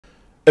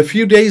A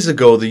few days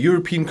ago, the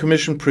European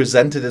Commission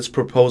presented its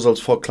proposals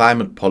for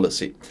climate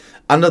policy.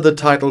 Under the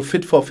title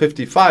Fit for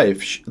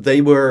 55, they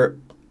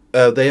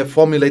have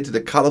formulated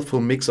a colorful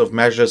mix of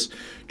measures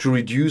to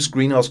reduce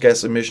greenhouse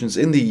gas emissions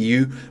in the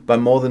EU by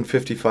more than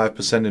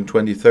 55% in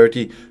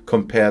 2030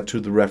 compared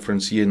to the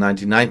reference year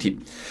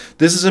 1990.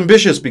 This is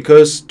ambitious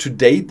because to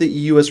date the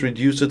EU has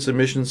reduced its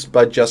emissions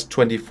by just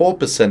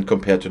 24%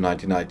 compared to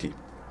 1990.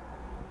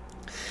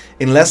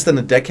 In less than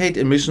a decade,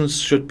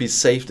 emissions should be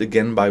saved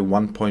again by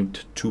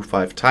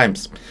 1.25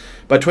 times.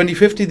 By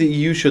 2050, the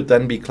EU should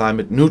then be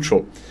climate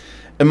neutral.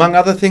 Among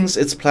other things,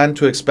 it's planned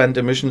to expand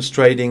emissions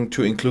trading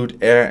to include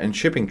air and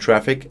shipping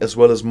traffic, as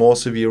well as more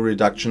severe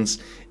reductions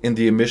in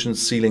the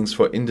emissions ceilings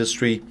for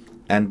industry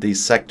and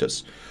these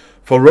sectors.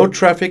 For road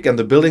traffic and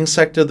the building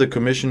sector, the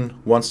Commission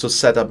wants to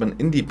set up an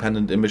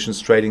independent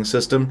emissions trading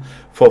system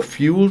for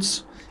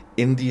fuels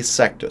in these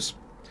sectors.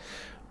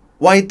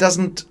 Why it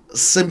doesn't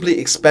simply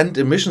expand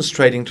emissions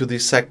trading to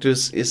these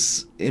sectors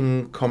is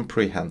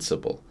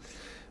incomprehensible.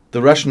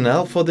 The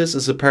rationale for this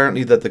is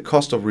apparently that the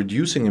cost of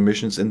reducing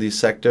emissions in this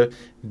sector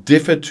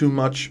differ too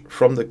much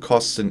from the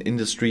costs in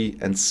industry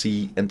and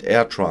sea and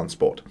air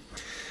transport.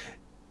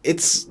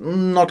 It's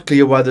not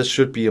clear why this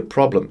should be a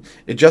problem.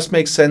 It just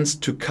makes sense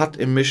to cut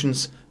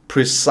emissions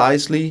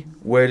precisely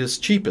where it is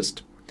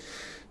cheapest.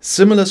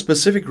 Similar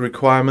specific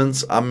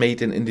requirements are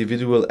made in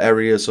individual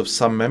areas of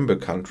some member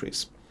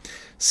countries.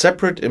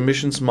 Separate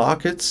emissions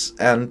markets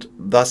and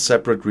thus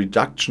separate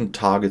reduction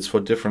targets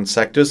for different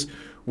sectors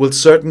will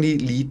certainly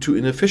lead to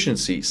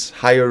inefficiencies,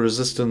 higher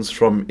resistance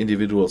from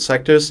individual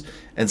sectors,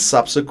 and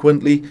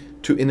subsequently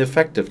to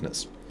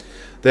ineffectiveness.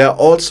 There are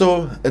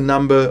also a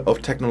number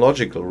of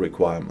technological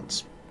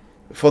requirements.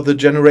 For the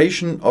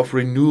generation of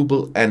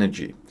renewable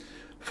energy,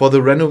 for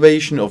the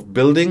renovation of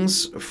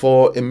buildings,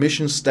 for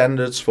emission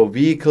standards for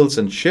vehicles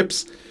and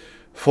ships,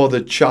 for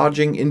the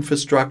charging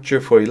infrastructure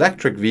for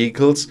electric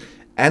vehicles,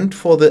 and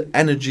for the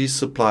energy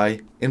supply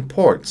in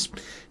ports.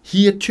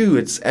 Here too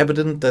it's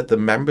evident that the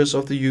members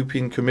of the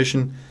European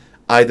Commission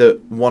either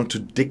want to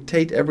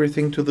dictate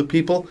everything to the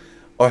people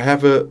or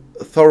have a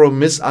thorough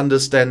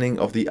misunderstanding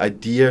of the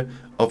idea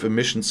of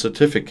emission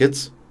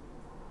certificates,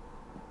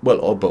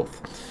 well, or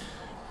both.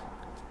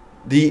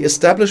 The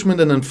establishment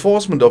and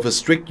enforcement of a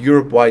strict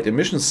Europe-wide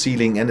emissions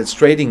ceiling and its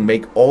trading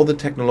make all the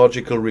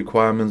technological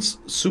requirements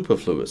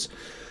superfluous.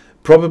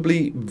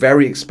 Probably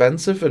very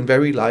expensive and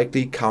very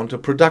likely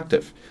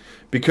counterproductive.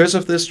 Because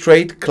of this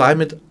trade,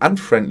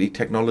 climate-unfriendly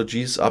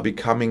technologies are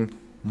becoming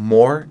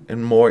more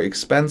and more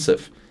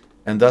expensive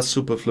and thus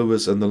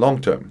superfluous in the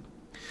long term.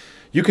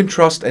 You can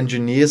trust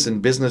engineers in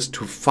business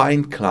to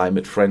find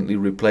climate-friendly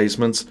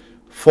replacements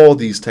for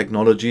these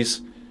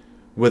technologies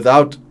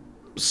without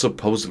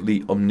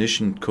supposedly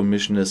omniscient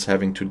commissioners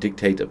having to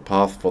dictate a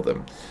path for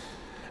them.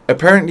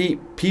 Apparently,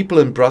 people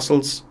in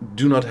Brussels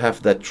do not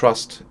have that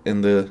trust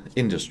in the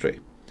industry.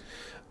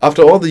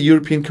 After all, the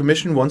European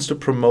Commission wants to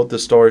promote the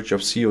storage of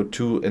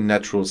CO2 in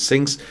natural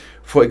sinks,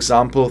 for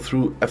example,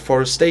 through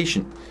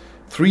afforestation.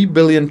 3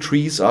 billion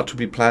trees are to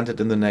be planted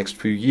in the next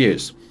few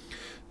years.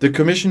 The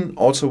Commission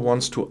also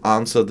wants to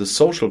answer the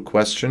social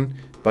question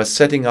by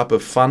setting up a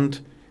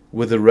fund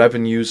with the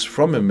revenues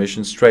from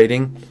emissions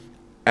trading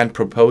and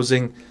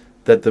proposing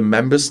that the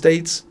member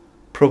states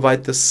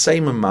provide the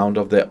same amount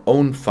of their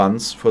own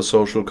funds for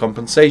social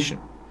compensation.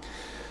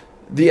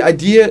 The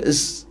idea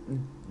is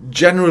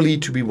generally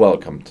to be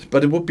welcomed,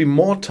 but it would be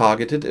more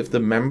targeted if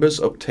the members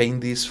obtain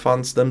these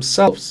funds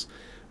themselves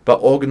by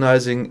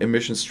organizing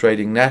emissions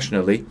trading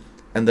nationally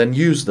and then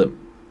use them.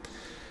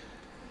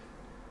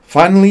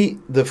 Finally,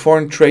 the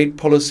foreign trade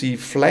policy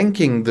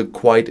flanking the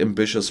quite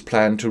ambitious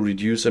plan to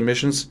reduce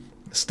emissions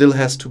still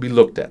has to be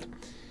looked at.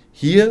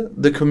 Here,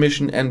 the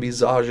Commission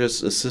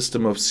envisages a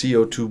system of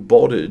CO2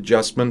 border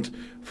adjustment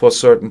for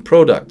certain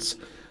products,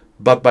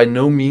 but by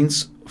no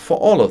means for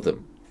all of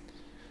them.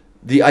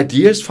 The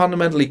idea is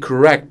fundamentally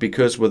correct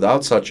because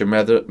without such a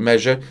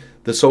measure,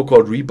 the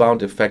so-called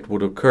rebound effect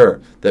would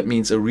occur. That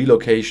means a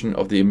relocation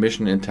of the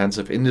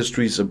emission-intensive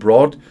industries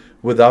abroad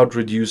without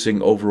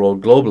reducing overall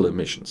global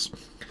emissions.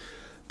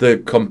 The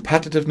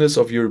competitiveness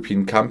of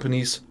European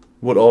companies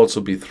would also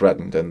be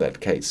threatened in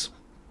that case.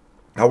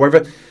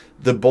 However,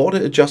 the border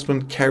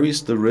adjustment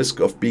carries the risk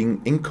of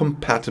being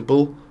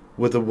incompatible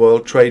with the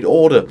World Trade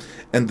Order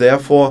and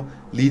therefore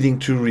leading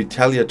to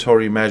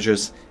retaliatory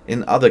measures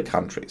in other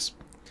countries.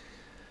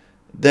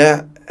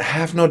 There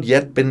have not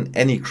yet been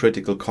any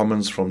critical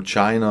comments from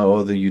China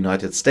or the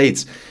United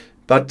States,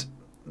 but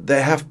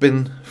there have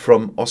been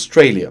from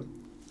Australia.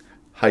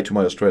 Hi to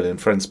my Australian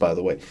friends, by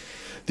the way.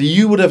 The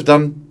EU would have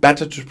done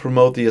better to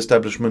promote the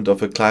establishment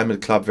of a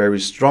climate club very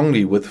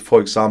strongly with,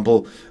 for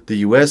example, the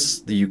US,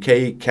 the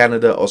UK,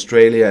 Canada,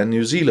 Australia and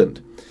New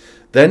Zealand.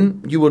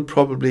 Then you would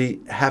probably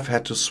have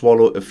had to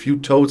swallow a few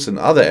toads in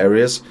other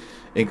areas,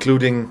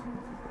 including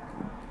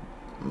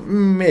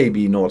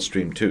maybe Nord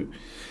Stream 2.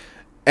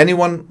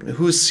 Anyone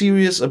who is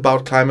serious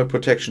about climate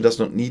protection does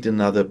not need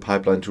another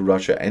pipeline to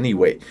Russia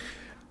anyway,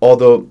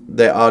 although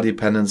there are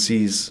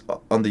dependencies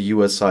on the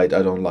US side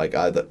I don't like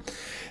either.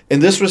 In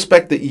this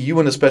respect, the EU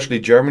and especially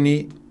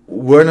Germany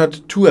were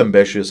not too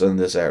ambitious in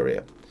this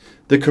area.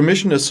 The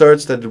Commission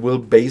asserts that it will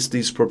base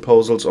these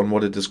proposals on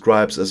what it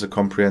describes as a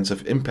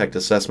comprehensive impact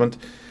assessment.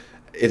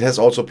 It has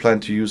also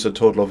planned to use a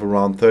total of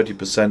around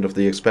 30% of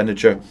the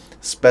expenditure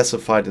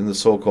specified in the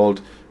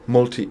so-called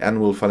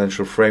Multi-Annual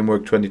Financial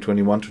Framework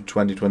 2021 to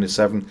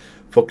 2027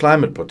 for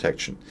climate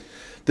protection.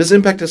 This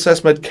impact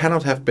assessment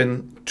cannot have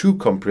been too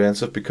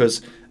comprehensive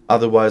because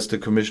otherwise the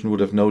Commission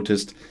would have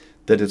noticed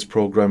that its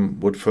program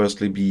would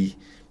firstly be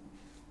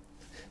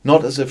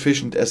not as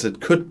efficient as it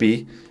could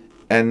be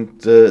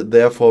and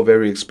therefore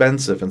very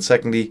expensive, and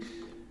secondly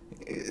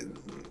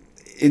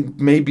it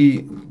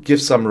maybe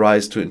gives some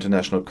rise to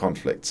international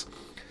conflicts.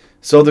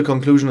 So the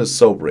conclusion is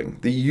sobering.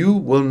 The EU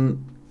will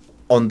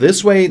on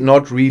this way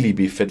not really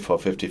be fit for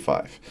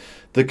 55.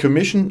 The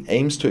Commission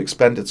aims to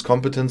expand its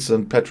competence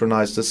and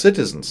patronize the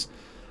citizens.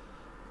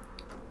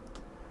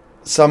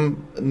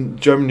 Some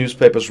German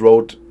newspapers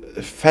wrote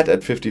fat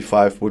at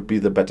 55 would be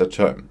the better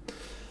term.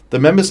 The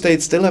member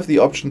states still have the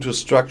option to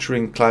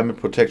structuring climate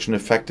protection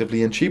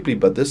effectively and cheaply,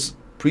 but this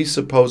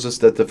presupposes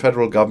that the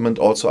federal government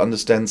also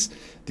understands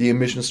the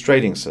emissions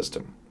trading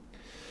system.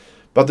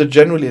 But the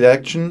general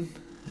election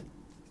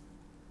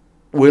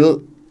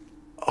will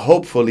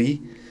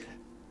hopefully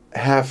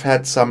have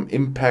had some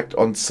impact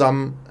on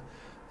some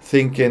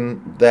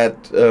thinking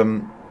that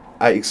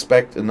I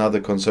expect another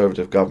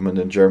conservative government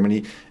in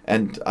Germany,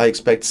 and I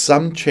expect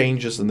some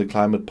changes in the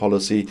climate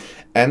policy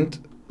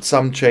and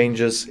some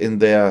changes in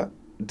their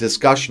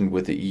discussion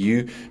with the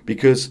EU,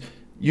 because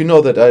you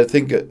know that I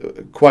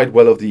think quite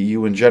well of the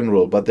EU in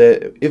general, but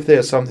if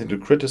there's something to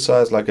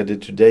criticize like I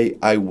did today,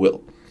 I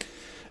will.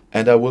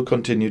 And I will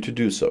continue to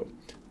do so.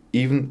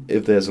 Even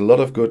if there's a lot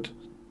of good,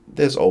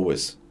 there's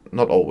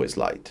not always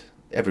light.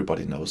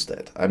 Everybody knows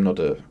that. I'm not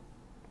a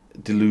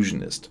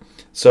delusionist.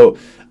 So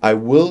I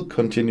will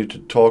continue to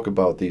talk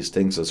about these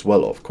things as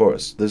well, of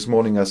course. This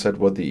morning I said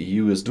what the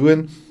EU is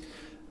doing.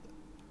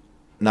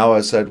 Now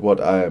I said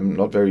what I am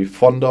not very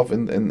fond of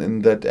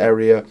in that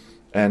area,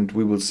 and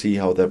we will see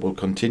how that will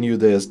continue.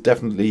 There's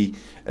definitely,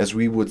 as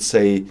we would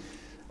say,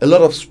 a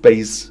lot of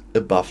space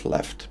above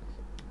left.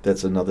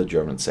 That's another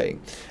German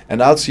saying.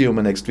 And I'll see you in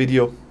my next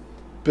video.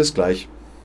 Bis gleich.